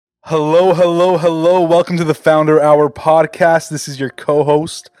Hello, hello, hello. Welcome to the Founder Hour podcast. This is your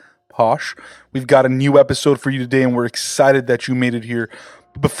co-host, Posh. We've got a new episode for you today, and we're excited that you made it here.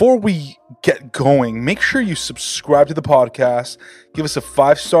 But before we get going, make sure you subscribe to the podcast, give us a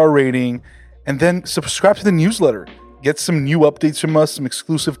 5-star rating, and then subscribe to the newsletter. Get some new updates from us, some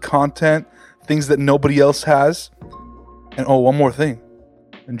exclusive content, things that nobody else has. And oh, one more thing.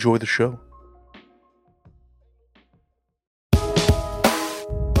 Enjoy the show.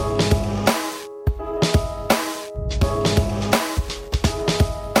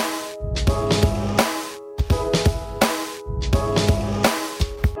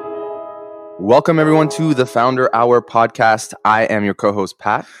 Welcome, everyone, to the Founder Hour podcast. I am your co-host,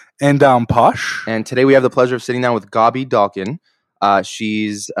 Pat. And I'm Posh. And today we have the pleasure of sitting down with Gaby Dalkin.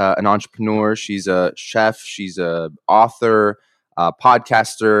 She's an entrepreneur. She's a chef. She's an author,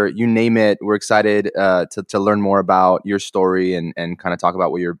 podcaster, you name it. We're excited to learn more about your story and kind of talk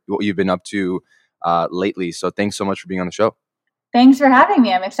about what you've been up to lately. So thanks so much for being on the show. Thanks for having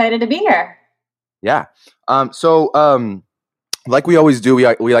me. I'm excited to be here. Yeah. Like we always do,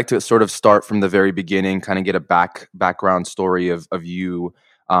 we like to sort of start from the very beginning, kind of get a background story of you,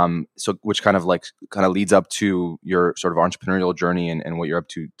 which kind of leads up to your sort of entrepreneurial journey and what you're up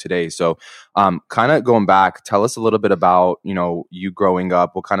to today. So, kind of going back, tell us a little bit about you growing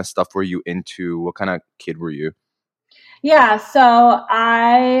up. What kind of stuff were you into? What kind of kid were you? Yeah, so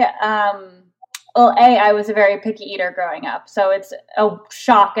I was a very picky eater growing up. So it's a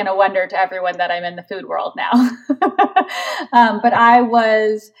shock and a wonder to everyone that I'm in the food world now. But I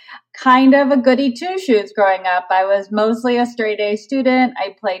was kind of a goody two-shoes growing up. I was mostly a straight A student.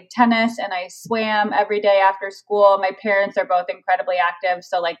 I played tennis and I swam every day after school. My parents are both incredibly active.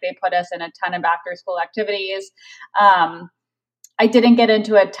 So they put us in a ton of after school activities. I didn't get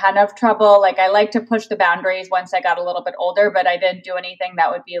into a ton of trouble. I like to push the boundaries once I got a little bit older, but I didn't do anything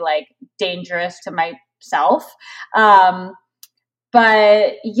that would be dangerous to myself.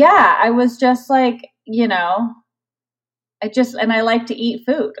 But yeah, I was just and I like to eat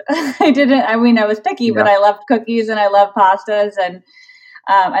food. I was picky, but I loved cookies and I loved pastas and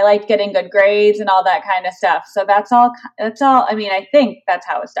I liked getting good grades and all that kind of stuff. So that's all. I think that's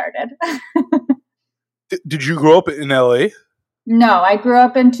how it started. Did you grow up in LA? No, I grew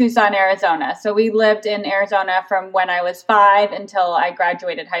up in Tucson, Arizona. So we lived in Arizona from when I was 5 until I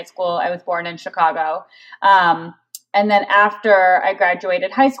graduated high school. I was born in Chicago. And then after I graduated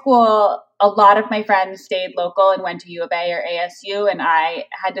high school, a lot of my friends stayed local and went to U of A or ASU. And I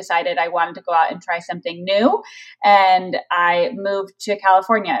had decided I wanted to go out and try something new. And I moved to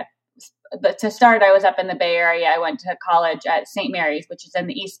California. But to start, I was up in the Bay Area. I went to college at St. Mary's, which is in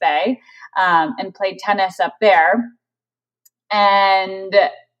the East Bay, and played tennis up there. And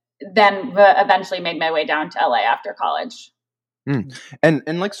then eventually made my way down to LA after college.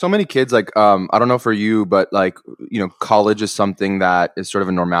 And like so many kids, I don't know for you, but college is something that is sort of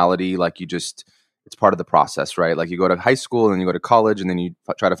a normality. It's part of the process, right? You go to high school and then you go to college and then you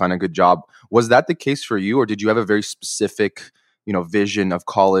try to find a good job. Was that the case for you, or did you have a very specific, vision of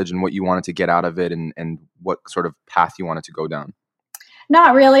college and what you wanted to get out of it and what sort of path you wanted to go down?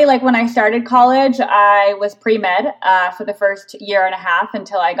 Not really. When I started college, I was pre-med for the first year and a half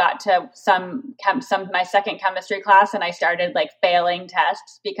until I got to my second chemistry class, and I started failing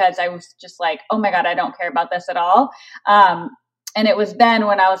tests because I was just oh my God, I don't care about this at all. And it was then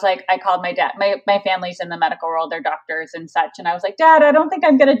when I was I called my dad. My family's in the medical world; they're doctors and such. And I was like, Dad, I don't think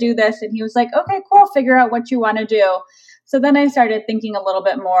I'm going to do this. And he was like, okay, cool. Figure out what you want to do. So then I started thinking a little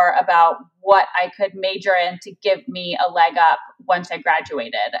bit more about what I could major in to give me a leg up once I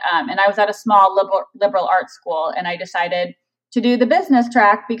graduated. And I was at a small liberal arts school, and I decided to do the business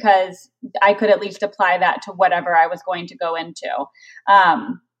track because I could at least apply that to whatever I was going to go into.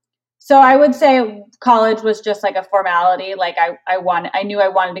 So I would say college was just a formality. I knew I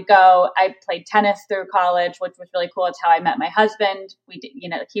wanted to go. I played tennis through college, which was really cool. It's how I met my husband. We did,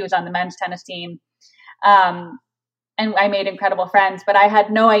 he was on the men's tennis team. And I made incredible friends, but I had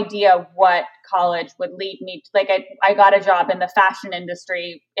no idea what college would lead me to. I got a job in the fashion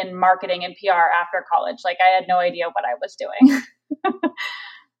industry in marketing and PR after college. I had no idea what I was doing.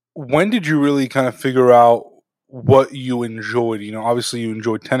 When did you really kind of figure out what you enjoyed? Obviously you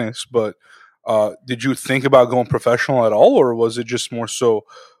enjoyed tennis, but did you think about going professional at all, or was it just more so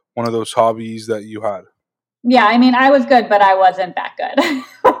one of those hobbies that you had? Yeah, I was good, but I wasn't that good.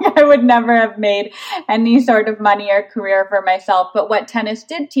 I would never have made any sort of money or career for myself. But what tennis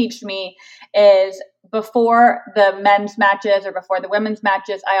did teach me is before the men's matches or before the women's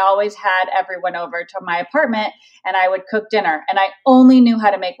matches, I always had everyone over to my apartment and I would cook dinner. And I only knew how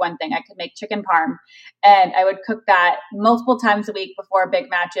to make one thing. I could make chicken parm, and I would cook that multiple times a week before big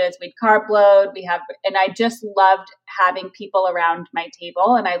matches. We'd carb load. And I just loved having people around my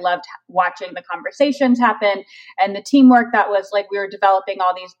table, and I loved watching the conversations happen and the teamwork that was like, we were developing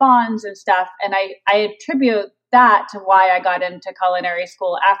all these bonds and stuff. And I attribute that to why I got into culinary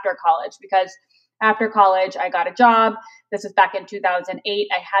school after college, because after college, I got a job. This is back in 2008.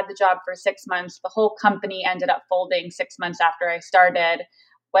 I had the job for 6 months. The whole company ended up folding 6 months after I started,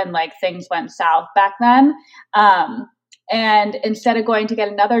 when like things went south back then. And instead of going to get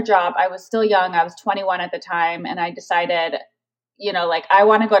another job, I was still young. I was 21 at the time. And I decided, like, I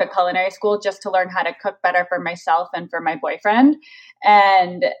want to go to culinary school just to learn how to cook better for myself and for my boyfriend.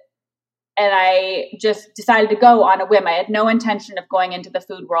 And I just decided to go on a whim. I had no intention of going into the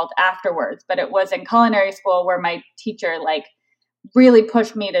food world afterwards, but it was in culinary school where my teacher like really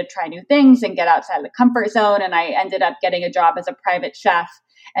pushed me to try new things and get outside of the comfort zone. And I ended up getting a job as a private chef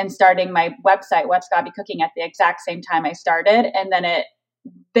and starting my website, What's Gaby Cooking, at the exact same time I started. And then it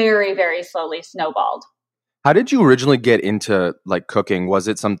very, very slowly snowballed. How did you originally get into like cooking? Was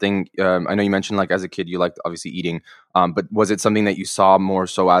it something, I know you mentioned like as a kid, you liked obviously eating, but was it something that you saw more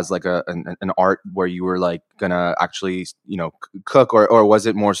so as like an art where you were like gonna actually, cook, or was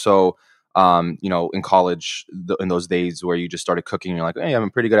it more so, in college in those days where you just started cooking, you're like, hey,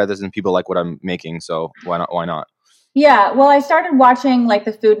 I'm pretty good at this and people like what I'm making, so why not? Yeah, well, I started watching like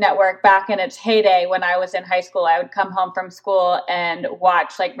the Food Network back in its heyday when I was in high school. I would come home from school and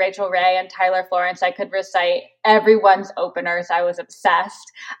watch like Rachel Ray and Tyler Florence. I could recite everyone's openers. I was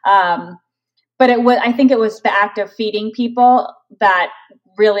obsessed. But I think it was the act of feeding people that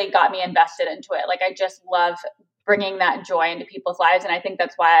really got me invested into it. Like, I just love bringing that joy into people's lives. And I think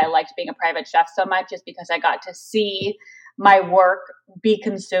that's why I liked being a private chef so much, is because I got to see my work be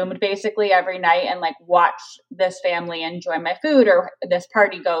consumed basically every night and like watch this family enjoy my food or this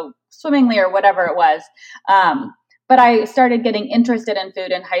party go swimmingly or whatever it was. But I started getting interested in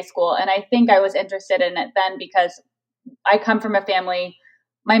food in high school. And I think I was interested in it then because I come from a family.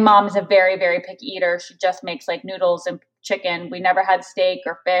 My mom is a very, very picky eater. She just makes like noodles and chicken. We never had steak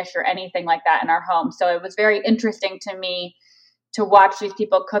or fish or anything like that in our home. So it was very interesting to me to watch these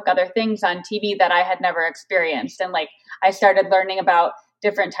people cook other things on TV that I had never experienced. And like, I started learning about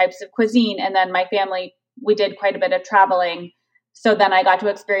different types of cuisine. And then my family, we did quite a bit of traveling. So then I got to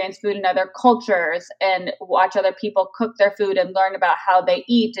experience food in other cultures and watch other people cook their food and learn about how they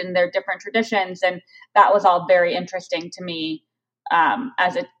eat and their different traditions. And that was all very interesting to me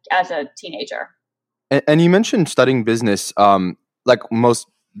as a teenager. And you mentioned studying business. Like most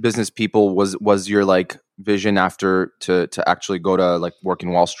business people, was your like vision after to actually go to like work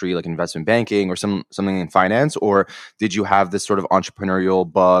in Wall Street, like investment banking or something in finance, or did you have this sort of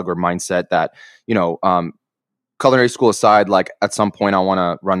entrepreneurial bug or mindset that, culinary school aside, like at some point I want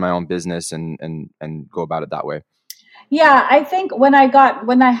to run my own business and go about it that way? Yeah, I think when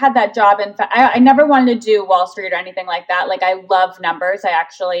I had that job, I never wanted to do Wall Street or anything like that. Like, I love numbers.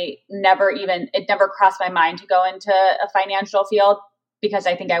 It never crossed my mind to go into a financial field because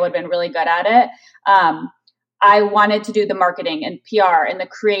I think I would have been really good at it. I wanted to do the marketing and PR and the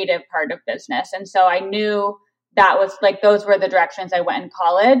creative part of business. And so I knew that was like, those were the directions I went in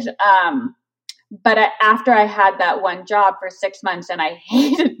college. But after I had that one job for 6 months and I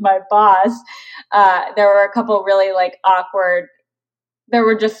hated my boss, there were a couple really like there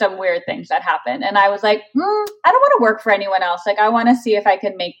were just some weird things that happened. And I was like, I don't want to work for anyone else. Like, I want to see if I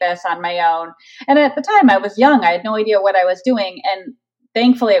can make this on my own. And at the time I was young. I had no idea what I was doing. And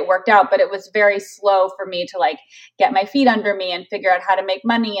thankfully it worked out, but it was very slow for me to like get my feet under me and figure out how to make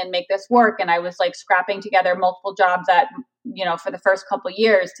money and make this work. And I was like scrapping together multiple jobs for the first couple of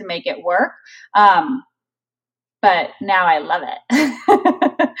years to make it work. But now I love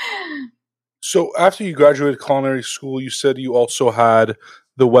it. So after you graduated culinary school, you said you also had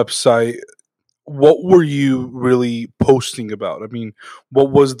the website. What were you really posting about? I mean,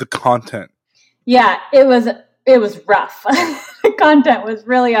 what was the content? Yeah, it was rough. The content was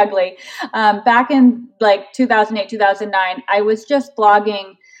really ugly. Back in like 2008, 2009, I was just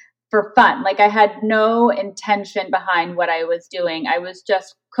blogging for fun. Like, I had no intention behind what I was doing. I was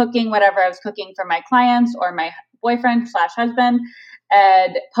just cooking whatever I was cooking for my clients or my boyfriend/husband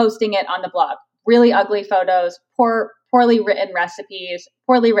and posting it on the blog. Really ugly photos, poorly written recipes,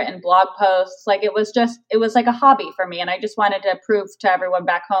 poorly written blog posts. Like, it was like a hobby for me. And I just wanted to prove to everyone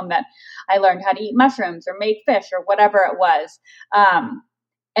back home that I learned how to eat mushrooms or make fish or whatever it was.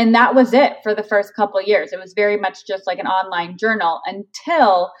 And that was it for the first couple of years. It was very much just like an online journal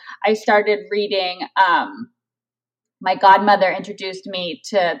until I started reading. My godmother introduced me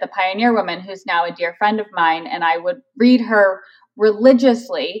to the Pioneer Woman, who's now a dear friend of mine, and I would read her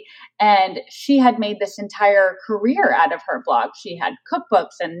religiously. And she had made this entire career out of her blog. She had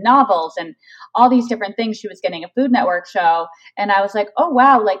cookbooks and novels and all these different things. She was getting a Food Network show. And I was like, oh,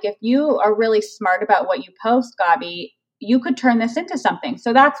 wow, like if you are really smart about what you post, Gaby, you could turn this into something.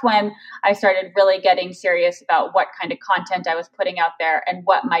 So that's when I started really getting serious about what kind of content I was putting out there and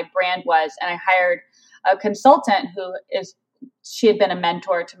what my brand was. And I hired a consultant she had been a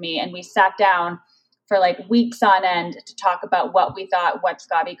mentor to me. And we sat down for like weeks on end to talk about what we thought What's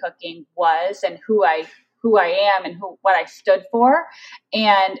Gaby Cooking was and who I am and what I stood for.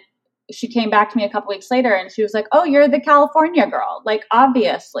 And she came back to me a couple weeks later and she was like, oh, you're the California girl. Like,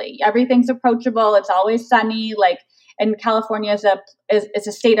 obviously everything's approachable. It's always sunny. Like, and California is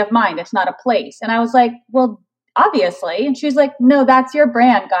a state of mind. It's not a place. And I was like, well, obviously. And she was like, no, that's your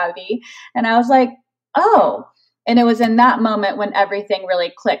brand, Gaby. And I was like, oh. And it was in that moment when everything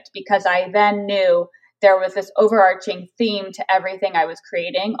really clicked, because I then knew there was this overarching theme to everything I was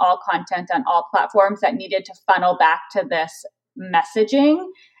creating, all content on all platforms that needed to funnel back to this messaging.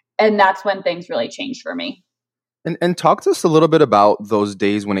 And that's when things really changed for me. And talk to us a little bit about those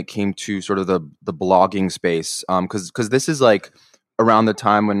days when it came to sort of the blogging space, because this is like around the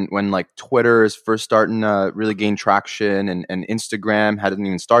time when like Twitter is first starting to really gain traction, and Instagram hadn't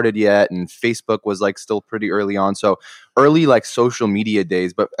even started yet, and Facebook was like still pretty early on. So early like social media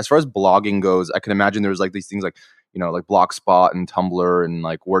days. But as far as blogging goes, I can imagine there was like these things like, you know, like Blogspot and Tumblr and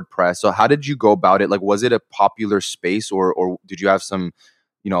like WordPress. So how did you go about it? Like, was it a popular space, or did you have some,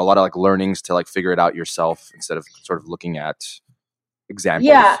 you know, a lot of like learnings to like figure it out yourself instead of sort of looking at examples?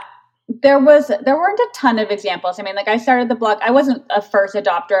 Yeah, there weren't a ton of examples. I mean, like I started the blog. I wasn't a first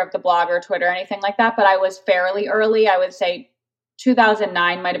adopter of the blog or Twitter or anything like that, but I was fairly early. I would say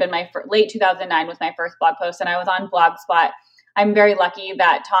 2009 might've been late 2009 was my first blog post, and I was on Blogspot. I'm very lucky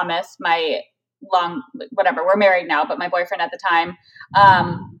that Thomas, we're married now, but my boyfriend at the time,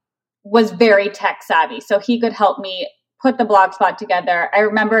 was very tech savvy. So he could help me put the Blogspot together. I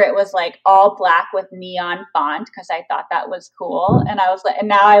remember it was like all black with neon font because I thought that was cool. And I was like, and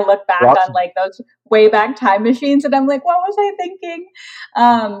now I look back on like those way back time machines, and I'm like, what was I thinking?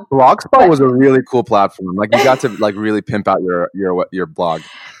 Blogspot was a really cool platform. Like you got to like really pimp out your blog.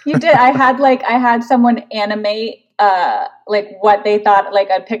 You did. I had someone animate like what they thought, like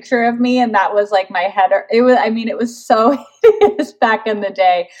a picture of me, and that was like my header. It was so hideous back in the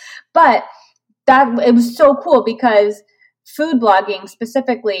day, but it was so cool because food blogging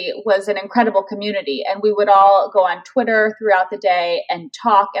specifically was an incredible community, and we would all go on Twitter throughout the day and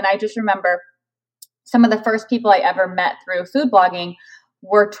talk. And I just remember some of the first people I ever met through food blogging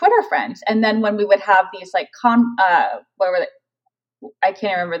were Twitter friends. And then when we would have these like I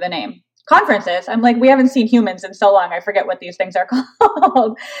can't remember the name. Conferences. I'm like, we haven't seen humans in so long. I forget what these things are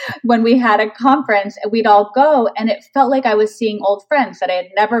called. When we had a conference, we'd all go, and it felt like I was seeing old friends that I had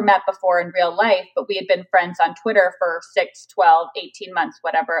never met before in real life, but we had been friends on Twitter for 6, 12, 18 months,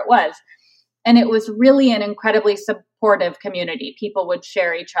 whatever it was. And it was really an incredibly supportive community. People would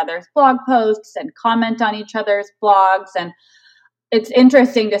share each other's blog posts and comment on each other's blogs. And it's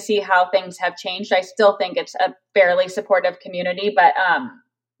interesting to see how things have changed. I still think it's a fairly supportive community, but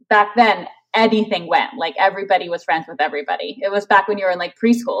back then anything went. Like everybody was friends with everybody. It was back when you were in like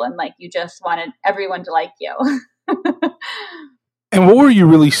preschool and like you just wanted everyone to like you. And what were you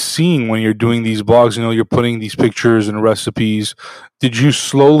really seeing when you're doing these blogs? You know, you're putting these pictures and recipes. Did you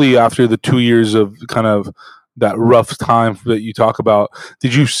slowly, after the 2 years of kind of that rough time that you talk about,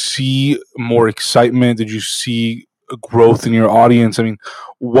 did you see more excitement? Did you see a growth in your audience? I mean,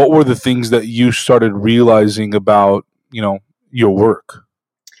 what were the things that you started realizing about, you know, your work?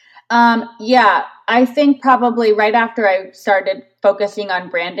 Yeah, I think probably right after I started focusing on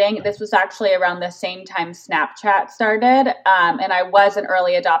branding, this was actually around the same time Snapchat started. And I was an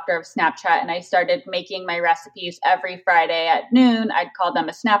early adopter of Snapchat, and I started making my recipes every Friday at noon. I'd call them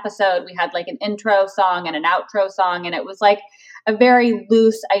a Snapisode. We had like an intro song and an outro song. And it was like a very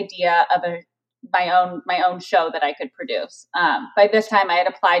loose idea of my own show that I could produce. By this time I had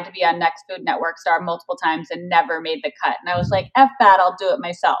applied to be on Next Food Network Star multiple times and never made the cut. And I was like, F that, I'll do it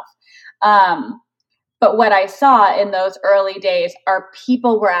myself. But what I saw in those early days are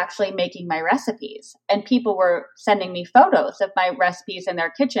people were actually making my recipes, and people were sending me photos of my recipes in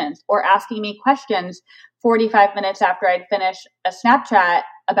their kitchens or asking me questions 45 minutes after I'd finished a Snapchat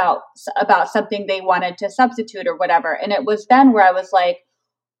about something they wanted to substitute or whatever. And it was then where I was like,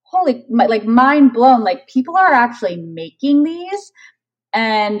 mind blown, like people are actually making these.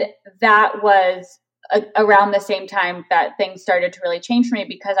 And that was around the same time that things started to really change for me,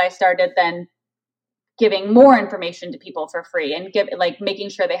 because I started then giving more information to people for free and making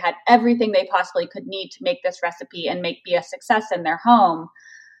sure they had everything they possibly could need to make this recipe and be a success in their home.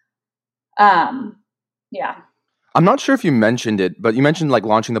 Yeah. I'm not sure if you mentioned it, but you mentioned like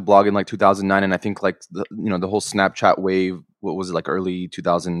launching the blog in like 2009, and I think like the whole Snapchat wave. What was it, like early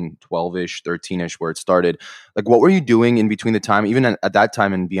 2012ish, 13ish, where it started? Like, what were you doing in between the time, even at that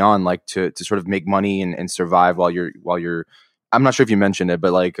time and beyond, like to sort of make money and survive while you're. I'm not sure if you mentioned it,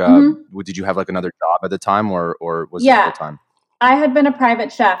 but like, did you have like another job at the time, or was it full time? I had been a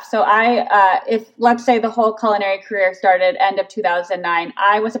private chef. So if let's say the whole culinary career started end of 2009,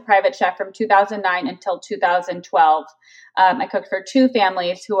 I was a private chef from 2009 until 2012. I cooked for two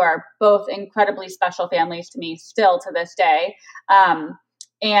families who are both incredibly special families to me still to this day.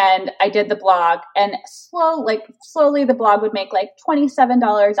 And I did the blog, and slowly the blog would make like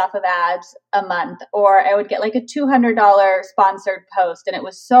 $27 off of ads a month, or I would get like a $200 sponsored post. And it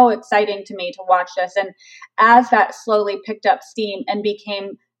was so exciting to me to watch this. And as that slowly picked up steam and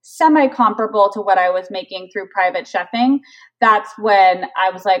became semi-comparable to what I was making through private chefing, that's when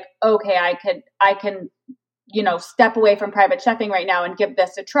I was like, okay, I can step away from private chefing right now and give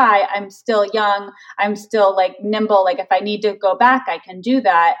this a try. I'm still young. I'm still like nimble. Like if I need to go back, I can do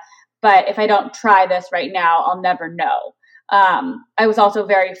that. But if I don't try this right now, I'll never know. I was also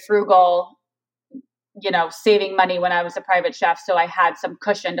very frugal, saving money when I was a private chef. So I had some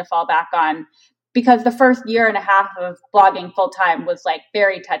cushion to fall back on, because the first year and a half of blogging full time was like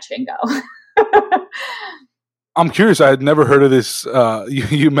very touch and go. I'm curious. I had never heard of this.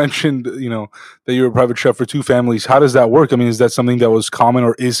 You mentioned, that you were a private chef for two families. How does that work? I mean, is that something that was common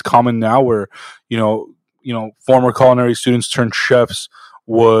or is common now, where, former culinary students turned chefs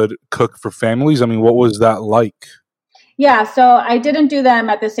would cook for families? I mean, what was that like? Yeah, so I didn't do them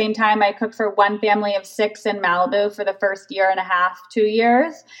at the same time. I cooked for one family of 6 in Malibu for the first year and a half, 2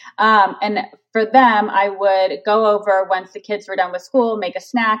 years. And for them, I would go over once the kids were done with school, make a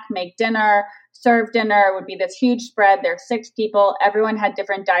snack, make dinner, serve dinner. It would be this huge spread. There's 6 people. Everyone had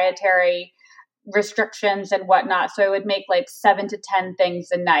different dietary restrictions and whatnot. So I would make like 7 to 10 things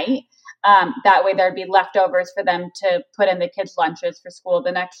a night. That way there'd be leftovers for them to put in the kids' lunches for school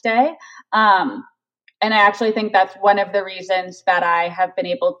the next day. And I actually think that's one of the reasons that I have been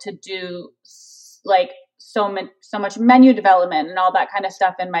able to do like so much menu development and all that kind of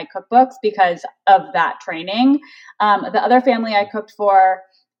stuff in my cookbooks, because of that training. The other family I cooked for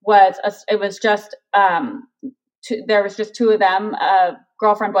there was just 2 of them, a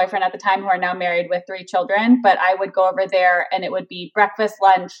girlfriend, boyfriend at the time, who are now married with 3 children. But I would go over there and it would be breakfast,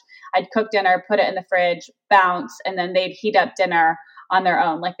 lunch. I'd cook dinner, put it in the fridge, bounce, and then they'd heat up dinner on their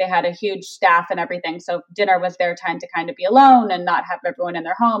own. Like they had a huge staff and everything. So dinner was their time to kind of be alone and not have everyone in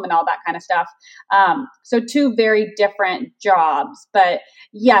their home and all that kind of stuff. So 2 very different jobs. But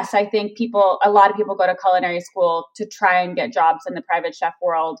yes, I think a lot of people go to culinary school to try and get jobs in the private chef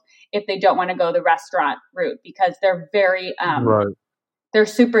world if they don't want to go the restaurant route, because they're very, Right. they're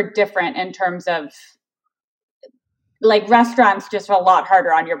super different in terms of like restaurants just a lot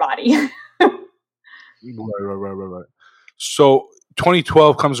harder on your body. Right. So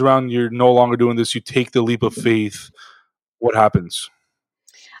 2012 comes around, you're no longer doing this, you take the leap of faith. What happens?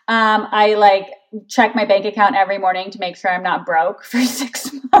 I check my bank account every morning to make sure I'm not broke for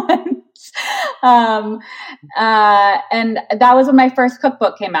 6 months. And that was when my first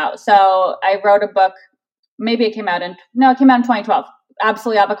cookbook came out. So I wrote a book, it came out in 2012,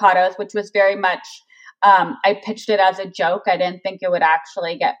 Absolutely Avocados, which was very much, I pitched it as a joke. I didn't think it would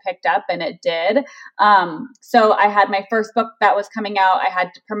actually get picked up, and it did. So I had my first book that was coming out. I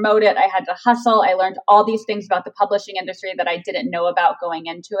had to promote it. I had to hustle. I learned all these things about the publishing industry that I didn't know about going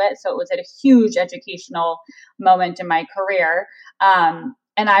into it. So it was a huge educational moment in my career.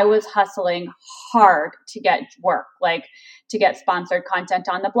 And I was hustling hard to get work, to get sponsored content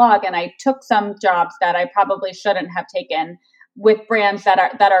on the blog. And I took some jobs that I probably shouldn't have taken, with brands that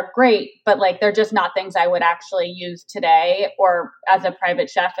are great, but they're just not things I would actually use today. Or as a private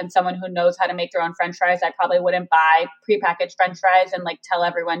chef and someone who knows how to make their own French fries, I probably wouldn't buy prepackaged French fries and tell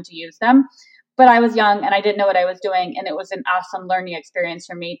everyone to use them. But I was young and I didn't know what I was doing. And it was an awesome learning experience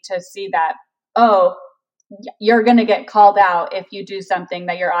for me to see that, you're going to get called out if you do something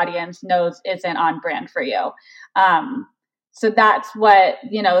that your audience knows isn't on brand for you. So that's what,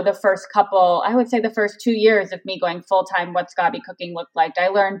 the first 2 years of me going full-time, What's Gaby Cooking looked like. I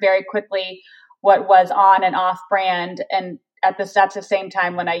learned very quickly what was on and off brand. And that's the same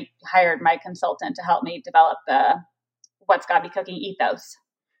time when I hired my consultant to help me develop the What's Gaby Cooking ethos.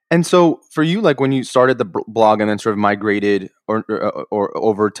 And so for you, like when you started the blog and then sort of migrated or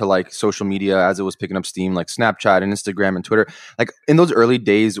over to like social media as it was picking up steam, like Snapchat and Instagram and Twitter, like in those early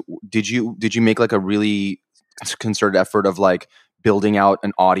days, did you make like a really concerted effort of like building out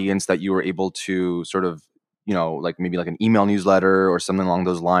an audience that you were able to sort of, like maybe like an email newsletter or something along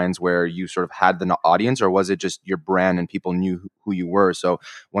those lines where you sort of had the audience, or was it just your brand and people knew who you were? So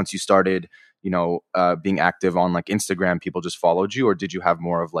once you started being active on like Instagram, people just followed you, or did you have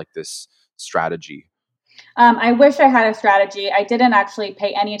more of like this strategy? I wish I had a strategy. I didn't actually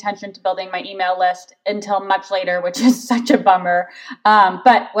pay any attention to building my email list until much later, which is such a bummer.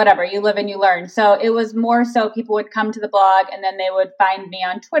 But whatever, you live and you learn. So it was more so people would come to the blog and then they would find me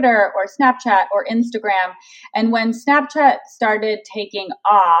on Twitter or Snapchat or Instagram. And when Snapchat started taking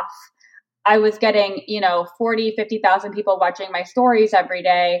off, I was getting, 40, 50,000 people watching my stories every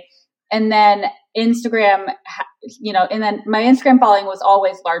day. And then Instagram, and then my Instagram following was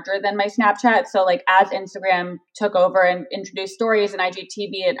always larger than my Snapchat. So like as Instagram took over and introduced stories and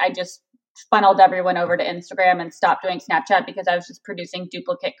IGTV, and I just funneled everyone over to Instagram and stopped doing Snapchat because I was just producing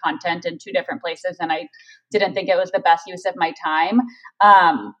duplicate content in two different places. And I didn't think it was the best use of my time.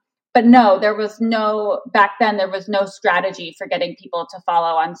 But no, back then there was no strategy for getting people to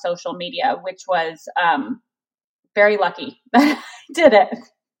follow on social media, which was very lucky that I did it.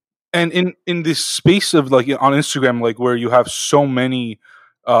 And in this space of like on Instagram, like where you have so many,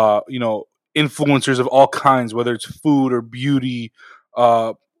 influencers of all kinds, whether it's food or beauty,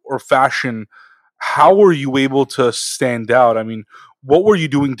 or fashion, how were you able to stand out? I mean, what were you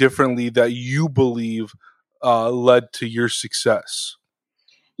doing differently that you believe led to your success?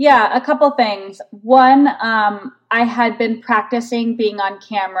 Yeah, a couple things. One, I had been practicing being on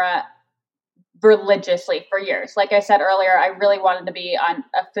camera religiously for years. Like I said earlier, I really wanted to be on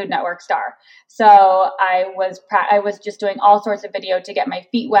a Food Network star. So I was just doing all sorts of video to get my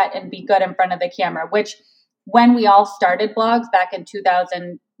feet wet and be good in front of the camera, which when we all started blogs back in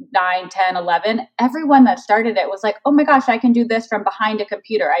 2009, 10, 11, everyone that started it was like, oh my gosh, I can do this from behind a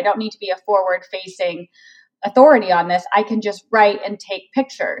computer. I don't need to be a forward facing authority on this. I can just write and take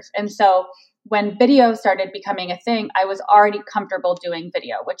pictures. And so when video started becoming a thing, I was already comfortable doing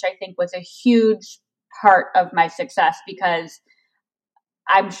video, which I think was a huge part of my success, because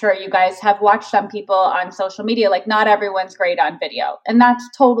I'm sure you guys have watched some people on social media, like not everyone's great on video, and that's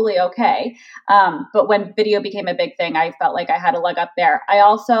totally okay. But when video became a big thing, I felt like I had a leg up there. I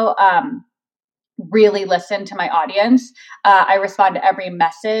also really listen to my audience. I respond to every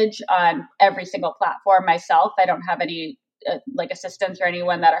message on every single platform myself. I don't have any like assistants or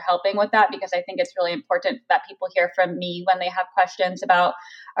anyone that are helping with that, because I think it's really important that people hear from me when they have questions about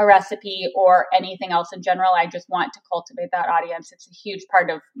a recipe or anything else in general. I just want to cultivate that audience. It's a huge part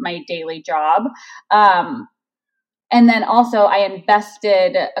of my daily job. And then also I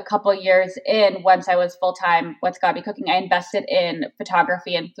invested a couple years in, once I was full-time with Gaby Cooking, I invested in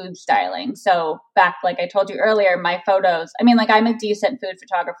photography and food styling. So back, like I told you earlier, my photos, I mean, like I'm a decent food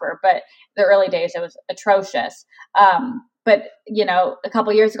photographer, but the early days it was atrocious. But a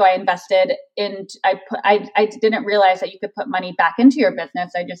couple years ago, I invested in. I didn't realize that you could put money back into your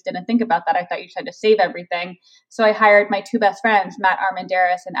business. I just didn't think about that. I thought you had to save everything. So I hired my two best friends, Matt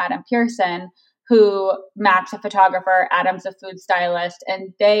Armandaris and Adam Pearson, who Matt's a photographer, Adam's a food stylist,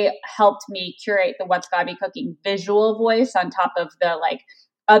 and they helped me curate the What's Gaby Cooking visual voice on top of the like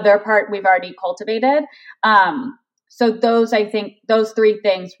other part we've already cultivated. So I think those three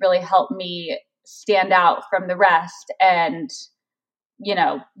things really helped me stand out from the rest and,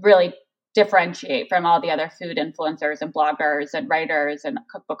 really differentiate from all the other food influencers and bloggers and writers and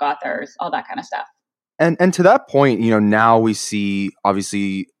cookbook authors, all that kind of stuff. And to that point, now we see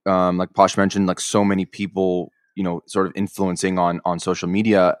obviously, like Posh mentioned, like so many people, sort of influencing on social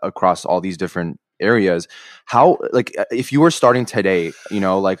media across all these different areas. How, like, if you were starting today,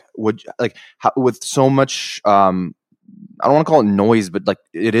 with so much, I don't want to call it noise, but like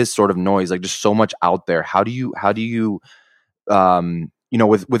it is sort of noise, like just so much out there. How do you,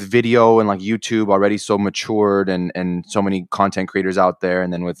 with video and like YouTube already so matured and so many content creators out there,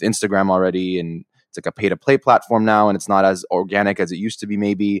 and then with Instagram already, and it's like a pay to play platform now, and it's not as organic as it used to be.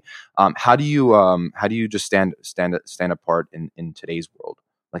 Maybe how do you just stand apart in today's world?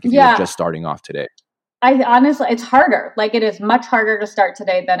 Like if you're just starting off today. I honestly, it's harder. Like it is much harder to start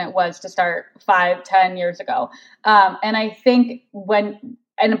today than it was to start 5-10 years ago. And I think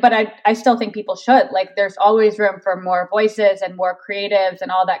but I still think people should, like, there's always room for more voices and more creatives and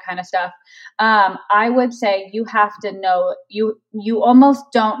all that kind of stuff. I would say you have to know, you almost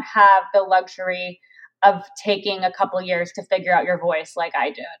don't have the luxury of taking a couple years to figure out your voice like I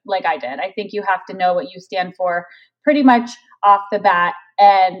did. I think you have to know what you stand for pretty much off the bat.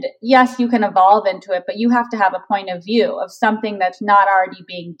 And yes, you can evolve into it, but you have to have a point of view of something that's not already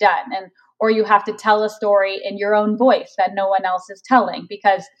being done. Or you have to tell a story in your own voice that no one else is telling,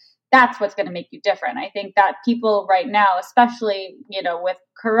 because that's what's going to make you different. I think that people right now, especially, with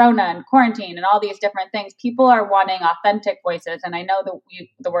Corona and quarantine and all these different things, people are wanting authentic voices. And I know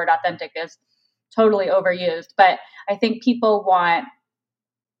the word authentic is totally overused, but I think people want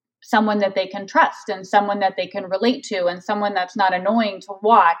someone that they can trust and someone that they can relate to and someone that's not annoying to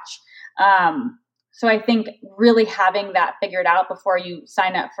watch. So I think really having that figured out before you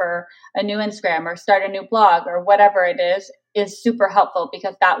sign up for a new Instagram or start a new blog or whatever it is super helpful,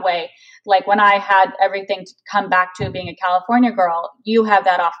 because that way, like when I had everything to come back to being a California girl, you have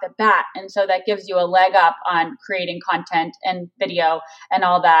that off the bat. And so that gives you a leg up on creating content and video and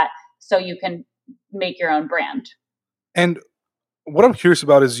all that, so you can make your own brand. And what I'm curious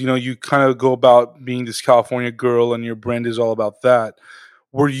about is, you kind of go about being this California girl and your brand is all about that.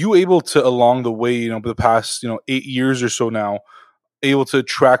 Were you able to, along the way, the past, 8 years or so now, able to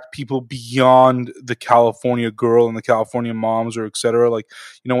attract people beyond the California girl and the California moms or et cetera? Like,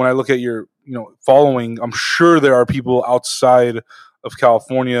 when I look at your, following, I'm sure there are people outside of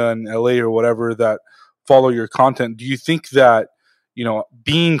California and LA or whatever that follow your content. Do you think that,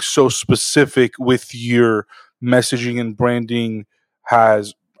 being so specific with your messaging and branding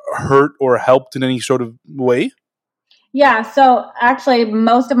has hurt or helped in any sort of way? Yeah, so actually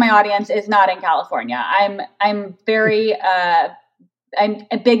most of my audience is not in California. I'm very I'm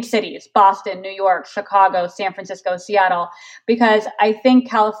in big cities, Boston, New York, Chicago, San Francisco, Seattle, because I think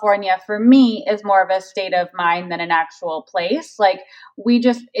California for me is more of a state of mind than an actual place. Like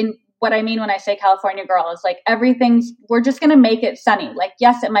what I mean when I say California girl is like we're just going to make it sunny. Like,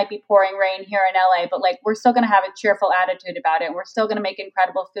 yes, it might be pouring rain here in LA, but like, we're still going to have a cheerful attitude about it. We're still going to make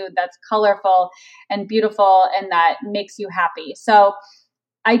incredible food that's colorful and beautiful and that makes you happy. So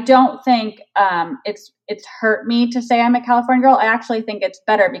I don't think it's hurt me to say I'm a California girl. I actually think it's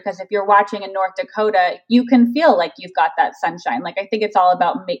better, because if you're watching in North Dakota, you can feel like you've got that sunshine. Like, I think it's all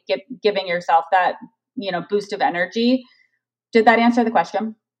about giving yourself that, boost of energy. Did that answer the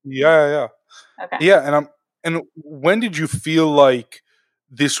question? Yeah. Okay. Yeah, and when did you feel like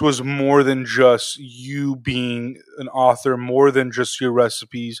this was more than just you being an author, more than just your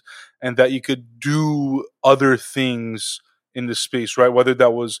recipes, and that you could do other things in the space, right? Whether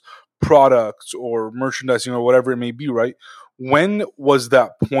that was products or merchandising or whatever it may be, right? When was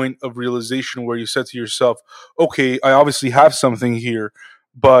that point of realization where you said to yourself, okay, I obviously have something here,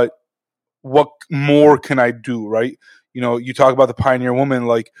 but what more can I do, right? You talk about the pioneer woman,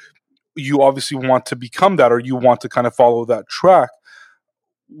 like, you obviously want to become that, or you want to kind of follow that track.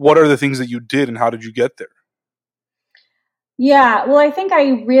 What are the things that you did and how did you get there? Yeah, well, I think I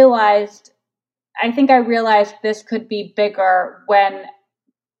realized this could be bigger when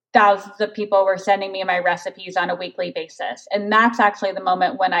thousands of people were sending me my recipes on a weekly basis. And that's actually the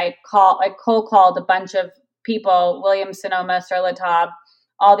moment when I cold called a bunch of people, Williams Sonoma, Sur La Table,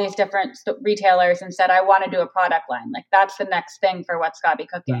 all these different retailers, and said, I want to do a product line. Like, that's the next thing for What's Gaby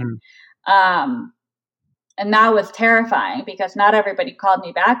Cooking. Mm-hmm. And that was terrifying, because not everybody called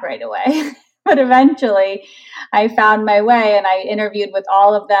me back right away. But eventually I found my way and I interviewed with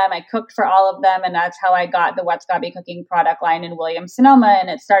all of them. I cooked for all of them. And that's how I got the What's Gaby Cooking product line in Williams Sonoma. And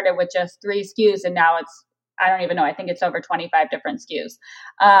it started with just 3 SKUs. And now I don't even know, I think it's over 25 different SKUs.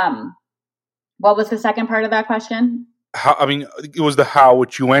 What was the second part of that question? It was the how,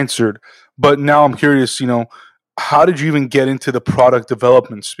 which you answered. But now I'm curious, how did you even get into the product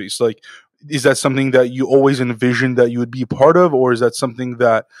development space? Like, is that something that you always envisioned that you would be a part of? Or is that something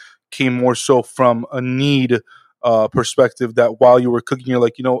that came more so from a need perspective, that while you were cooking, you're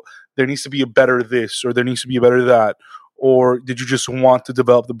like, there needs to be a better this, or there needs to be a better that? Or did you just want to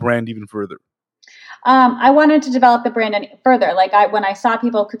develop the brand even further? I wanted to develop the brand any further. Like, when I saw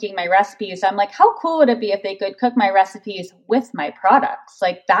people cooking my recipes, I'm like, how cool would it be if they could cook my recipes with my products?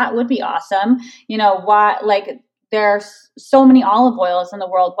 Like, that would be awesome. Why? Like, there's so many olive oils in the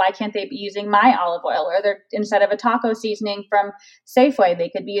world. Why can't they be using my olive oil? Or instead of a taco seasoning from Safeway, they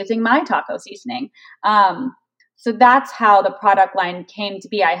could be using my taco seasoning. So that's how the product line came to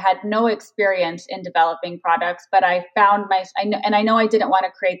be. I had no experience in developing products, but I found I know I didn't want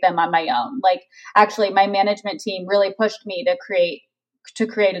to create them on my own. Like, actually, my management team really pushed me to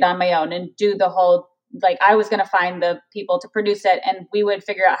create it on my own and do the whole, like, I was going to find the people to produce it, and we would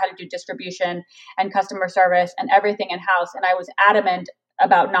figure out how to do distribution and customer service and everything in house. And I was adamant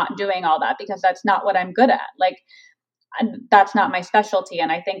about not doing all that, because that's not what I'm good at. Like, that's not my specialty.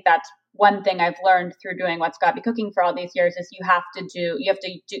 And I think that's one thing I've learned through doing What's Gaby Cooking for all these years, is you have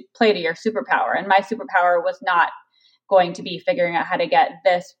to play to your superpower. And my superpower was not going to be figuring out how to get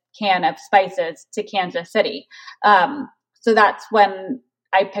this can of spices to Kansas City. So that's when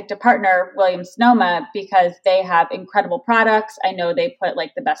I picked a partner, Williams Sonoma, because they have incredible products. I know they put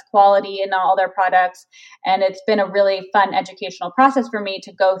like the best quality in all their products. And it's been a really fun educational process for me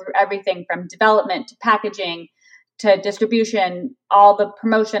to go through everything from development to packaging to distribution, all the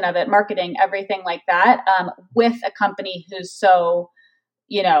promotion of it, marketing, everything like that, with a company who's so,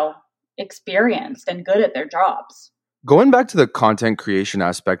 experienced and good at their jobs. Going back to the content creation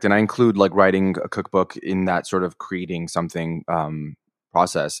aspect, and I include like writing a cookbook in that sort of creating something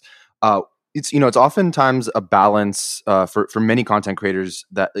process. It's oftentimes a balance for many content creators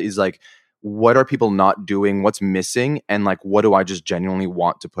that is like, what are people not doing? What's missing? And like, what do I just genuinely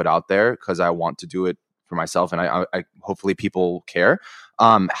want to put out there because I want to do it for myself, and I hopefully people care.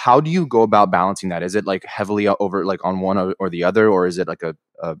 How do you go about balancing that? Is it like heavily over like on one or the other, or is it like a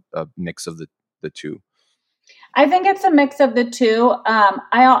mix of the two? I think it's a mix of the two.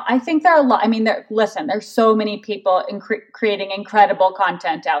 I think there are a lot. I mean, there's so many people creating incredible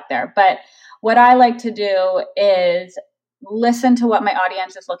content out there. But what I like to do is listen to what my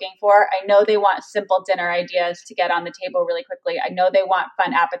audience is looking for. I know they want simple dinner ideas to get on the table really quickly. I know they want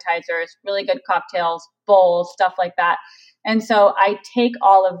fun appetizers, really good cocktails, bowls, stuff like that. And so I take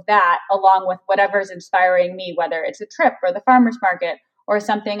all of that along with whatever's inspiring me, whether it's a trip or the farmer's market or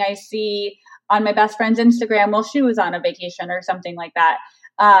something I see on my best friend's Instagram while she was on a vacation or something like that.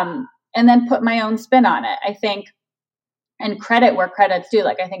 And then put my own spin on it. I think, and credit where credit's due.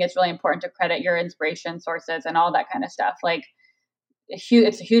 Like, I think it's really important to credit your inspiration sources and all that kind of stuff. Like,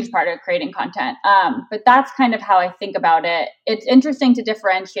 it's a huge part of creating content. But that's kind of how I think about it. It's interesting to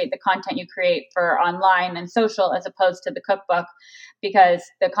differentiate the content you create for online and social as opposed to the cookbook, because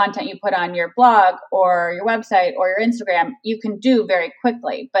the content you put on your blog or your website or your Instagram, you can do very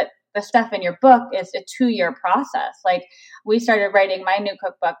quickly. But the stuff in your book is a 2-year process. Like, we started writing my new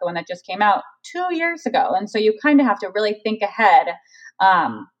cookbook, the one that just came out 2 years ago. And so you kind of have to really think ahead,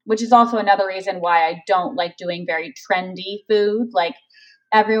 which is also another reason why I don't like doing very trendy food. Like,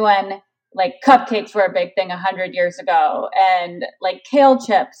 everyone, like, cupcakes were a big thing 100 years ago, and like kale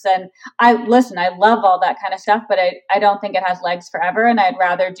chips. And I love all that kind of stuff, but I don't think it has legs forever. And I'd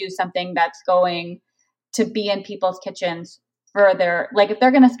rather do something that's going to be in people's kitchens for their, like, if they're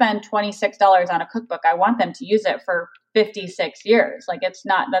going to spend $26 on a cookbook, I want them to use it for 56 years. Like, that's a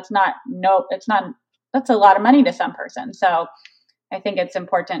lot of money to some person. So I think it's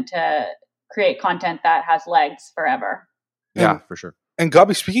important to create content that has legs forever. Yeah, for sure. And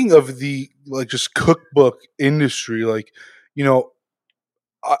Gaby, speaking of the like just cookbook industry, like,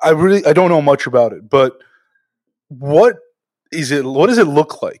 I don't know much about it, but what does it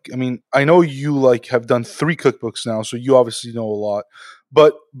look like? I mean, I know you like have done 3 cookbooks now, so you obviously know a lot.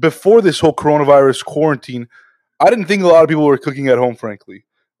 But before this whole coronavirus quarantine, I didn't think a lot of people were cooking at home, frankly.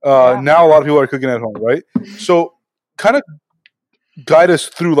 Now a lot of people are cooking at home, right? So kind of guide us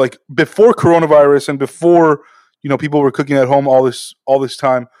through, like, before coronavirus and before, people were cooking at home all this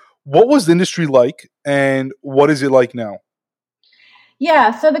time. What was the industry like, and what is it like now?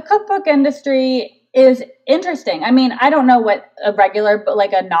 Yeah, so the cookbook industry is interesting. I mean, I don't know what a regular, but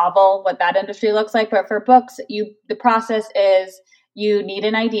like a novel, what that industry looks like. But for books, the process is you need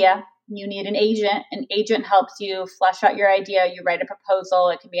an idea, you need an agent. An agent helps you flesh out your idea. You write a proposal.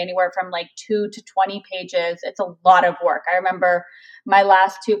 It can be anywhere from like 2 to 20 pages. It's a lot of work. I remember my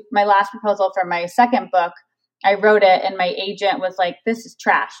last proposal for my second book, I wrote it and my agent was like, "This is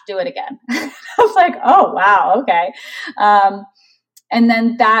trash. Do it again." I was like, "Oh, wow. Okay." And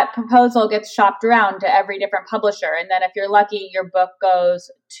then that proposal gets shopped around to every different publisher. And then if you're lucky, your book goes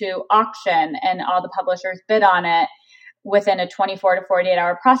to auction and all the publishers bid on it within a 24 to 48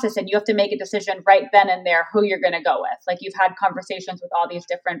 hour process. And you have to make a decision right then and there who you're going to go with. Like, you've had conversations with all these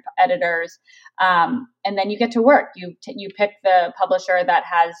different editors. And then you get to work. You pick the publisher that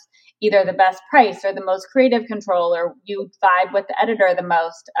has either the best price or the most creative control, or you vibe with the editor the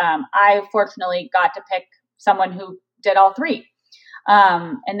most. I fortunately got to pick someone who did all 3.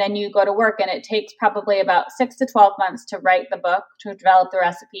 And then you go to work, and it takes probably about 6 to 12 months to write the book, to develop the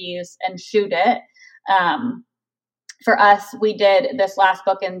recipes and shoot it. For us, we did this last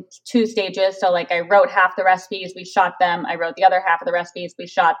book in 2 stages. So like, I wrote half the recipes, we shot them. I wrote the other half of the recipes, we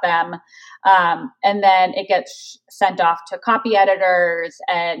shot them. And then it gets sent off to copy editors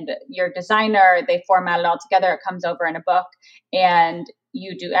and your designer. They format it all together. It comes over in a book, and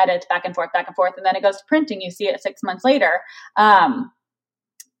you do edits back and forth, and then it goes to printing. You see it 6 months later.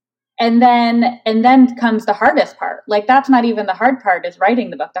 And then comes the hardest part. Like, that's not even the hard part, is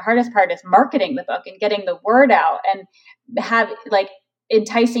writing the book. The hardest part is marketing the book and getting the word out, and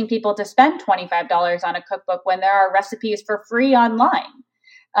enticing people to spend $25 on a cookbook when there are recipes for free online.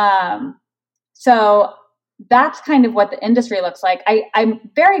 So that's kind of what the industry looks like. I'm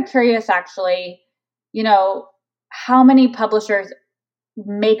very curious, actually, how many publishers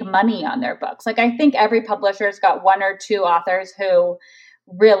make money on their books. Like, I think every publisher's got one or two authors who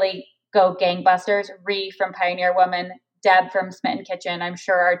really go gangbusters. Ree from Pioneer Woman, Deb from Smitten Kitchen, I'm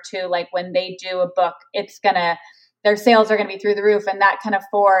sure are two. Like, when they do a book, their sales are going to be through the roof, and that can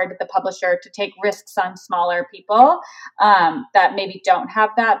afford the publisher to take risks on smaller people that maybe don't have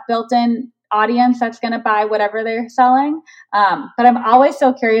that built-in audience that's going to buy whatever they're selling. But I'm always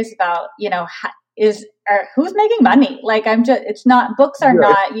so curious about, who's making money? Like, books are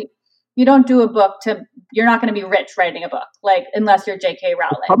not, you don't do a book you're not going to be rich writing a book, like, unless you're J.K.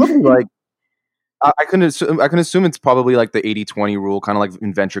 Rowling. Probably like, I can assume it's probably like the 80-20 rule, kind of like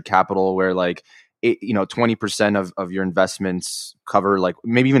in venture capital, where like, 20% of your investments cover, like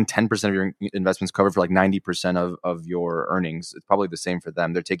maybe even 10% of your investments cover for like 90% of your earnings. It's probably the same for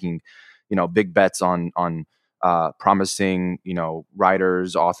them. They're taking, big bets on promising,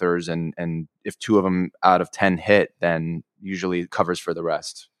 writers, authors, and if 2 of them out of 10 hit, then usually it covers for the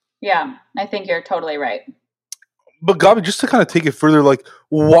rest. Yeah, I think you're totally right. But Gaby, just to kind of take it further, like,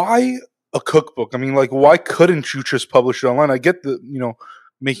 why a cookbook? I mean, like, why couldn't you just publish it online? I get the,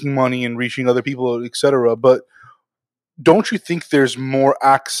 making money and reaching other people, etc. But don't you think there's more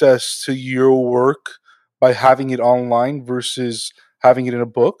access to your work by having it online versus having it in a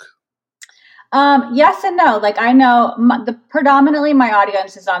book? Yes and no. Like, I know predominantly my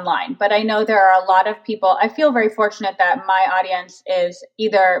audience is online, but I know there are a lot of people. I feel very fortunate that my audience is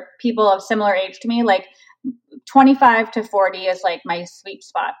either people of similar age to me, like 25 to 40 is like my sweet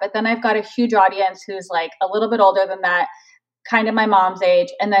spot. But then I've got a huge audience who's like a little bit older than that, kind of my mom's age,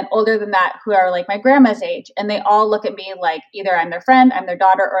 and then older than that who are like my grandma's age. And they all look at me like either I'm their friend, I'm their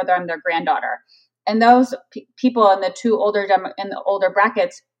daughter, or I'm their granddaughter. And those people in the older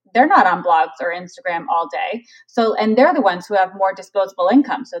brackets, they're not on blogs or Instagram all day. So, and they're the ones who have more disposable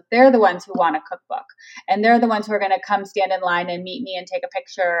income. So they're the ones who want a cookbook, and they're the ones who are going to come stand in line and meet me and take a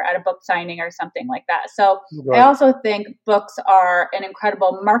picture at a book signing or something like that. So right. I also think books are an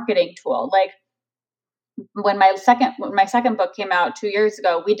incredible marketing tool. Like, when my second book came out 2 years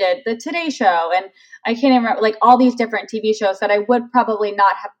ago, we did the Today Show, and I can't even remember, like, all these different TV shows that I would probably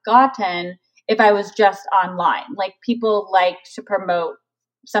not have gotten if I was just online. Like, people like to promote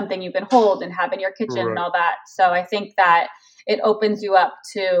something you can hold and have in your kitchen, right, and all that. So I think that it opens you up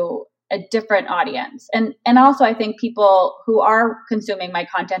to a different audience. And also I think people who are consuming my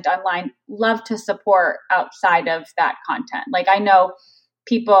content online love to support outside of that content. Like, I know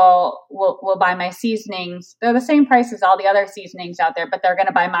people will buy my seasonings. They're the same price as all the other seasonings out there, but they're going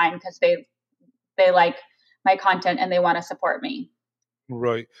to buy mine because they like my content and they want to support me.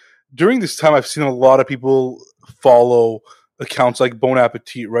 Right. During this time, I've seen a lot of people follow accounts like Bon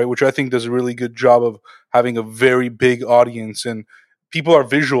Appetit, right, which I think does a really good job of having a very big audience, and people are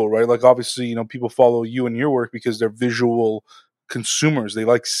visual, right? Like, obviously, people follow you and your work because they're visual consumers. They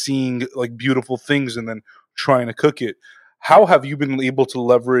like seeing like beautiful things and then trying to cook it. How have you been able to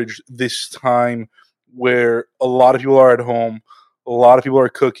leverage this time where a lot of people are at home, a lot of people are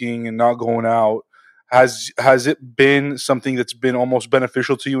cooking and not going out? Has it been something that's been almost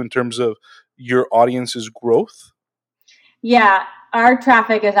beneficial to you in terms of your audience's growth? Yeah, our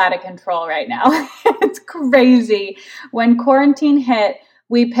traffic is out of control right now. It's crazy. When quarantine hit,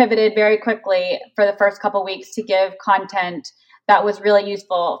 we pivoted very quickly for the first couple weeks to give content that was really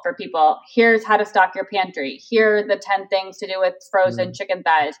useful for people. Here's how to stock your pantry. Here are the 10 things to do with frozen chicken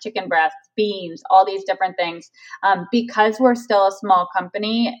thighs, chicken breasts, beans, all these different things. Because we're still a small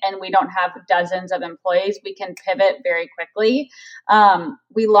company and we don't have dozens of employees, we can pivot very quickly.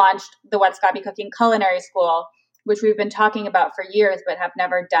 We launched the What's Gaby Cooking Culinary School, which we've been talking about for years, but have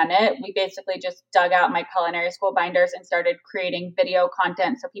never done it. We basically just dug out my culinary school binders and started creating video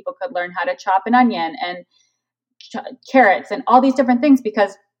content so people could learn how to chop an onion and carrots and all these different things.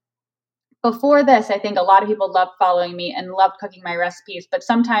 Because before this, I think a lot of people loved following me and loved cooking my recipes, but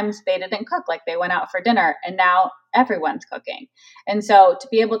sometimes they didn't cook, like they went out for dinner, and now everyone's cooking. And so to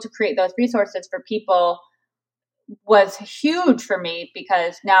be able to create those resources for people was huge for me,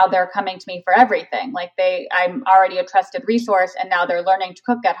 because now they're coming to me for everything. Like, I'm already a trusted resource, and now they're learning to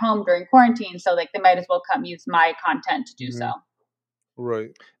cook at home during quarantine. So like, they might as well come use my content to do so.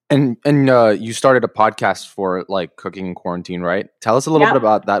 Right. And you started a podcast for like cooking in quarantine, right? Tell us a little bit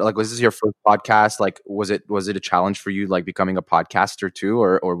about that. Like, was this your first podcast? Like, was it a challenge for you, like becoming a podcaster too,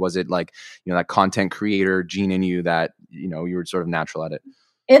 or was it like, that content creator gene in you that, you were sort of natural at it?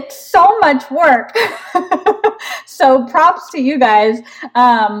 It's so much work. So props to you guys.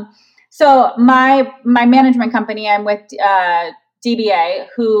 So my management company, I'm with DBA,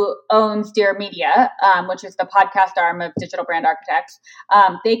 who owns Dear Media, which is the podcast arm of Digital Brand Architects.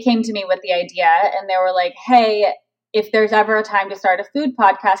 They came to me with the idea, and they were like, hey, if there's ever a time to start a food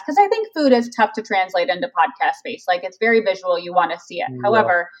podcast, because I think food is tough to translate into podcast space. Like, it's very visual. You want to see it. Yeah.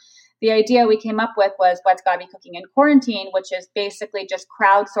 However, the idea we came up with was What's Gaby Cooking in Quarantine, which is basically just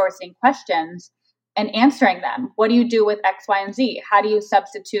crowdsourcing questions and answering them. What do you do with X, Y, and Z? How do you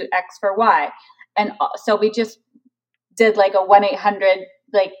substitute X for Y? And so we just did like a 1-800,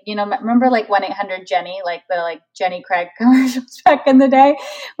 like, you know, remember like 1-800 Jenny, like the like Jenny Craig commercials back in the day?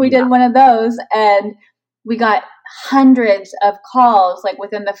 We did one of those, and we got hundreds of calls like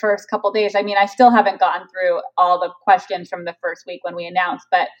within the first couple of days. I mean, I still haven't gotten through all the questions from the first week when we announced,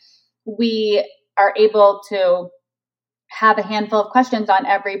 but we are able to have a handful of questions on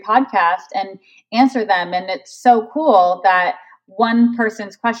every podcast and answer them. And it's so cool that one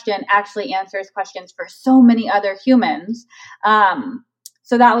person's question actually answers questions for so many other humans.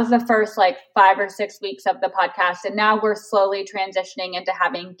 So that was the first like 5 or 6 weeks of the podcast. And now we're slowly transitioning into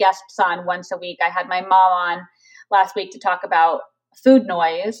having guests on once a week. I had my mom on last week to talk about food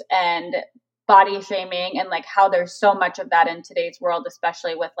noise and body shaming, and like how there's so much of that in today's world,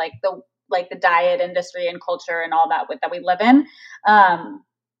 especially with like the diet industry and culture and all that that we live in.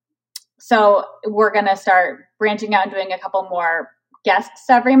 So we're going to start branching out and doing a couple more guests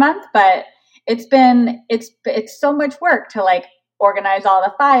every month, but it's so much work to like organize all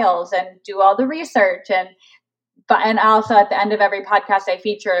the files and do all the research. And also at the end of every podcast, I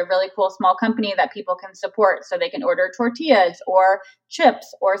feature a really cool small company that people can support so they can order tortillas or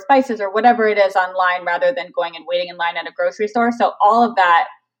chips or spices or whatever it is online rather than going and waiting in line at a grocery store. So all of that,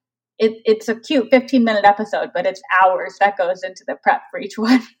 it's a cute 15-minute episode, but it's hours that goes into the prep for each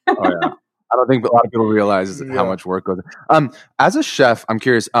one. Oh, yeah. I don't think a lot of people realize how much work goes. As a chef, I'm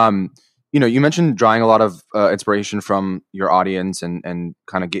curious. You know, you mentioned drawing a lot of inspiration from your audience and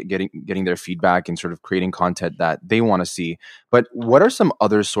kind of getting their feedback and sort of creating content that they want to see. But what are some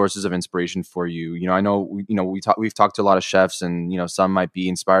other sources of inspiration for you? You know, I know we've talked to a lot of chefs, and you know, some might be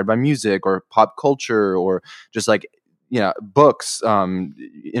inspired by music or pop culture or just like, you know, books,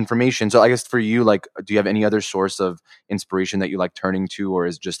 information. So I guess for you, like, do you have any other source of inspiration that you like turning to, or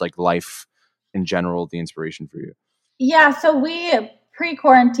is just like life in general the inspiration for you? Yeah, so we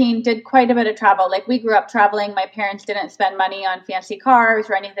pre-quarantine did quite a bit of travel. Like, we grew up traveling. My parents didn't spend money on fancy cars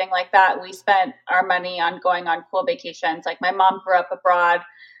or anything like that. We spent our money on going on cool vacations. Like, my mom grew up abroad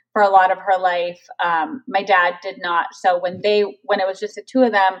for a lot of her life. My dad did not. So when it was just the two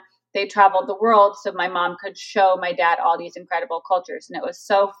of them, they traveled the world so my mom could show my dad all these incredible cultures. And it was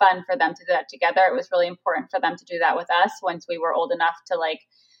so fun for them to do that together. It was really important for them to do that with us once we were old enough to, like,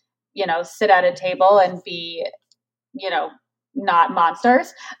 you know, sit at a table and be, you know, not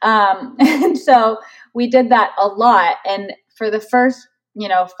monsters. And so we did that a lot. And for the first, you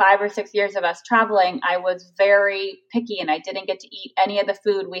know, 5 or 6 years of us traveling, I was very picky and I didn't get to eat any of the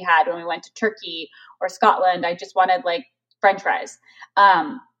food we had when we went to Turkey or Scotland. I just wanted like French fries.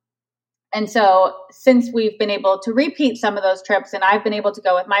 And so since we've been able to repeat some of those trips and I've been able to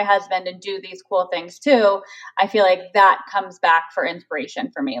go with my husband and do these cool things too, I feel like that comes back for inspiration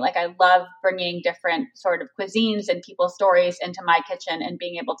for me. Like, I love bringing different sort of cuisines and people's stories into my kitchen and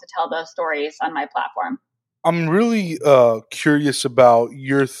being able to tell those stories on my platform. I'm really curious about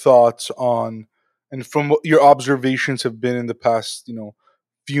your thoughts on, and from what your observations have been in the past, you know,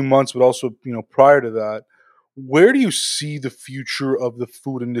 few months, but also, you know, prior to that, where do you see the future of the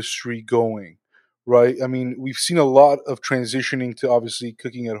food industry going? Right? I mean, we've seen a lot of transitioning to obviously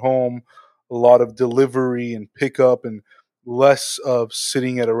cooking at home, a lot of delivery and pickup, and less of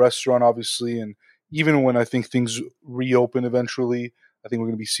sitting at a restaurant, obviously. And even when I think things reopen eventually, I think we're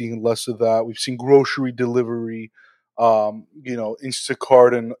going to be seeing less of that. We've seen grocery delivery, you know,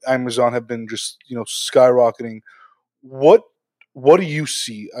 Instacart and Amazon have been just, you know, skyrocketing. What do you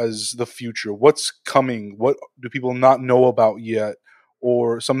see as the future? What's coming? What do people not know about yet?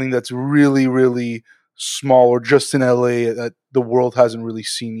 Or something that's really, really small or just in LA that the world hasn't really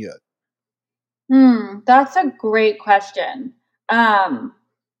seen yet? That's a great question. I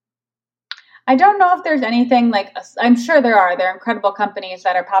don't know if there's anything like, I'm sure there are incredible companies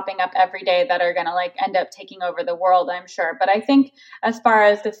that are popping up every day that are going to like end up taking over the world, I'm sure. But I think as far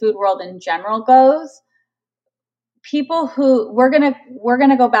as the food world in general goes, we're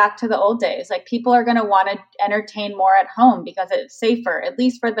gonna go back to the old days. Like, people are gonna want to entertain more at home because it's safer, at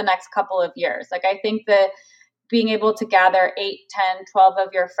least for the next couple of years. Like, I think that being able to gather 8, 10, 12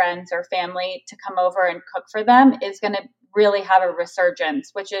 of your friends or family to come over and cook for them is going to really have a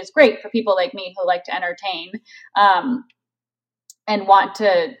resurgence, which is great for people like me who like to entertain. And want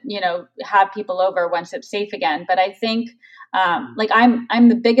to, have people over once it's safe again. But I think, I'm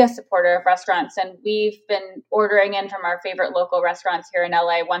the biggest supporter of restaurants, and we've been ordering in from our favorite local restaurants here in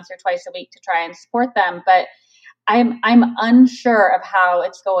LA once or twice a week to try and support them. But I'm unsure of how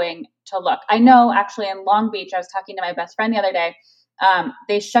it's going to look. I know actually in Long Beach, I was talking to my best friend the other day.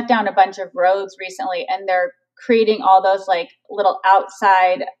 They shut down a bunch of roads recently, and they're creating all those like little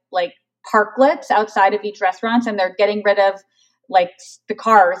outside like parklets outside of each restaurant, and they're getting rid of like the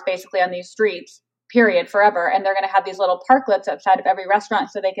cars basically on these streets, period, forever. And they're going to have these little parklets outside of every restaurant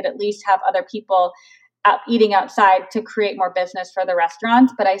so they could at least have other people out eating outside to create more business for the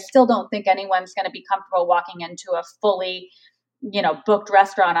restaurants. But I still don't think anyone's going to be comfortable walking into a fully, booked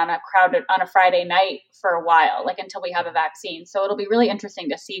restaurant on a Friday night for a while, like until we have a vaccine. So it'll be really interesting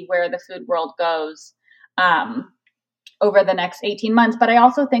to see where the food world goes over the next 18 months. But I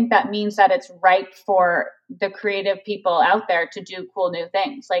also think that means that it's ripe for the creative people out there to do cool new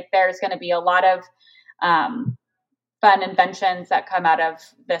things. Like there's going to be a lot of fun inventions that come out of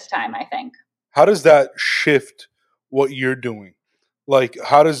this time, I think. How does that shift what you're doing? Like,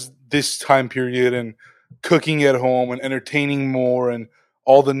 how does this time period and cooking at home and entertaining more and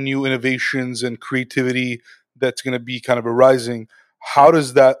all the new innovations and creativity that's going to be kind of arising, how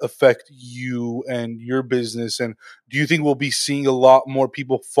does that affect you and your business? And do you think we'll be seeing a lot more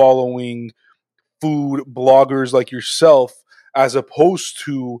people following food bloggers like yourself as opposed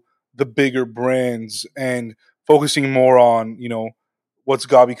to the bigger brands and focusing more on, what's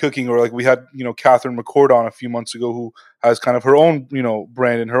Gaby cooking? Or like we had, Catherine McCord on a few months ago who has kind of her own,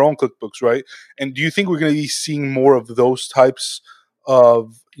 brand and her own cookbooks, right? And do you think we're going to be seeing more of those types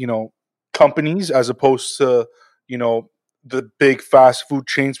of, companies as opposed to, the big fast food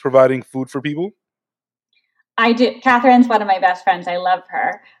chains providing food for people? I do. Catherine's one of my best friends. I love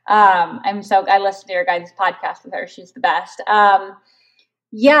her. I listen to your guys' podcast with her. She's the best.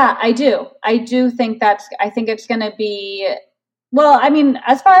 Yeah, I do. I think it's going to be, well, I mean,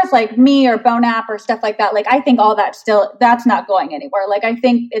 as far as like me or Bone App or stuff like that, like I think all that's not going anywhere. Like I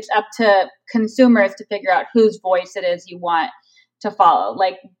think it's up to consumers to figure out whose voice it is you want to follow.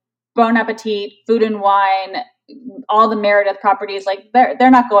 Like Bon Appetit, Food and Wine, all the Meredith properties, like they're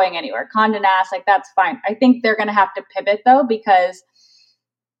not going anywhere. Condé Nast, like that's fine. I think they're going to have to pivot though, because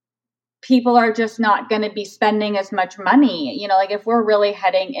people are just not going to be spending as much money. Like if we're really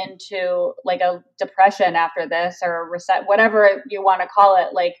heading into like a depression after this or a reset, whatever you want to call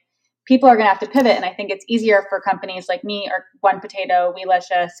it, like people are going to have to pivot. And I think it's easier for companies like me or One Potato,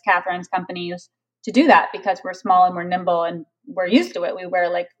 Weelicious, Catherine's companies to do that because we're small and we're nimble and we're used to it. We wear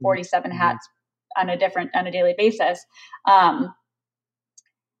like 47 hats on a daily basis. But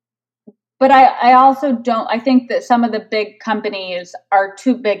I also I think that some of the big companies are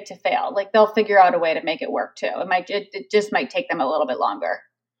too big to fail. Like they'll figure out a way to make it work too. It just might take them a little bit longer.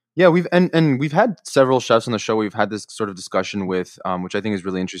 Yeah, we've had several chefs on the show. We've had this sort of discussion with, which I think is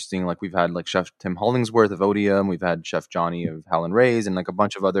really interesting. Like we've had like Chef Tim Hollingsworth of Odium, we've had Chef Johnny of Helen Ray's, and like a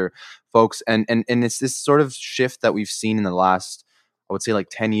bunch of other folks. And it's this sort of shift that we've seen in the last, I would say like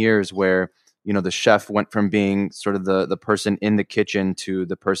 10 years, where the chef went from being sort of the person in the kitchen to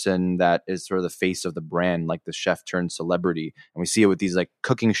the person that is sort of the face of the brand, like the chef turned celebrity. And we see it with these like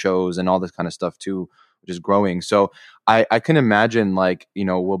cooking shows and all this kind of stuff too, which is growing. So I can imagine like,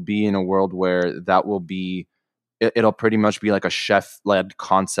 we'll be in a world where that will be, it'll pretty much be like a chef-led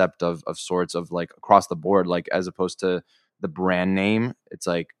concept of sorts of like across the board, like as opposed to the brand name. It's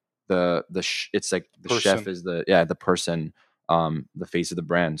like it's like the person. Chef is the person, the face of the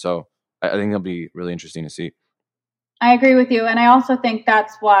brand. So I think it'll be really interesting to see. I agree with you. And I also think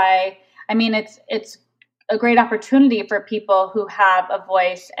that's why, I mean, it's a great opportunity for people who have a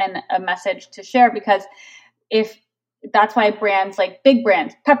voice and a message to share, because that's why brands like big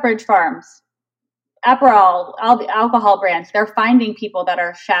brands, Pepperidge Farms, Aperol, all the alcohol brands, they're finding people that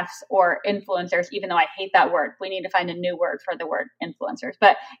are chefs or influencers, even though I hate that word. We need to find a new word for the word influencers.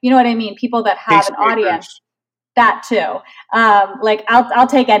 But you know what I mean? People that have an audience. That too. Like I'll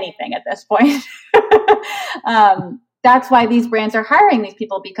take anything at this point. That's why these brands are hiring these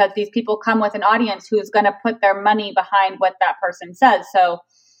people, because these people come with an audience who's going to put their money behind what that person says. So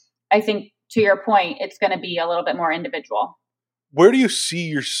I think to your point, it's going to be a little bit more individual. Where do you see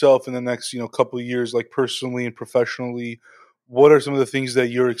yourself in the next, couple of years, like personally and professionally? What are some of the things that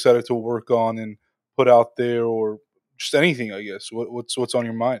you're excited to work on and put out there, or just anything, I guess? What's on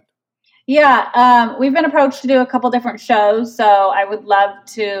your mind? Yeah, we've been approached to do a couple different shows, so I would love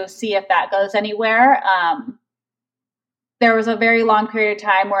to see if that goes anywhere. there was a very long period of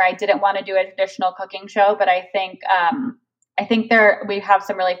time where I didn't want to do a traditional cooking show, but I think we have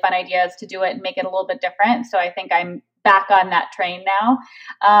some really fun ideas to do it and make it a little bit different. So I think I'm back on that train now.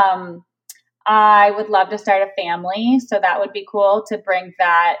 I would love to start a family. So that would be cool to bring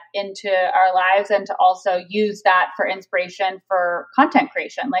that into our lives and to also use that for inspiration for content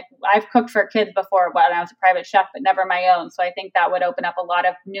creation. Like I've cooked for kids before when I was a private chef, but never my own. So I think that would open up a lot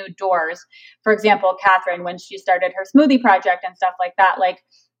of new doors. For example, Catherine, when she started her smoothie project and stuff like that, like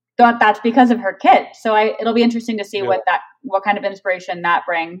that's because of her kids. So it'll be interesting to see what kind of inspiration that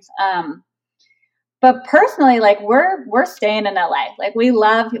brings. But personally, like we're staying in LA. Like we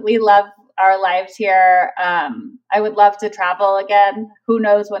love our lives here. I would love to travel again. Who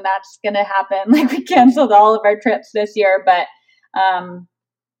knows when that's going to happen? Like we canceled all of our trips this year, but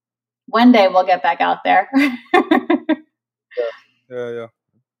one day we'll get back out there. Yeah.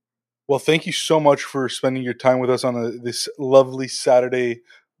 Well, thank you so much for spending your time with us on this lovely Saturday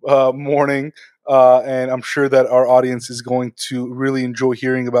morning. And I'm sure that our audience is going to really enjoy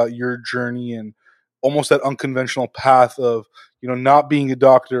hearing about your journey and almost that unconventional path of, not being a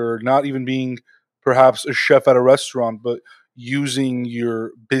doctor or not even being perhaps a chef at a restaurant, but using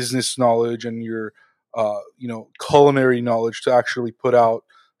your business knowledge and your, culinary knowledge to actually put out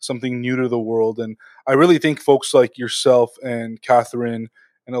something new to the world. And I really think folks like yourself and Catherine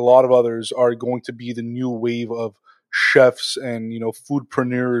and a lot of others are going to be the new wave of chefs and,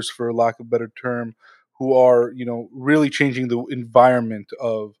 foodpreneurs, for lack of a better term, who are, really changing the environment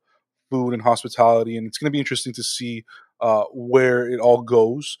of food and hospitality. And it's going to be interesting to see where it all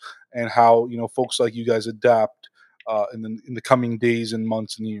goes and how, folks like you guys adapt in the coming days and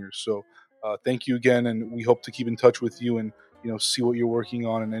months and years. So thank you again. And we hope to keep in touch with you and, see what you're working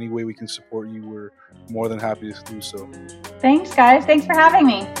on. And any way we can support you, we're more than happy to do so. Thanks, guys. Thanks for having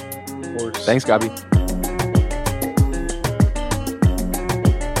me. Of course. Thanks, Gaby.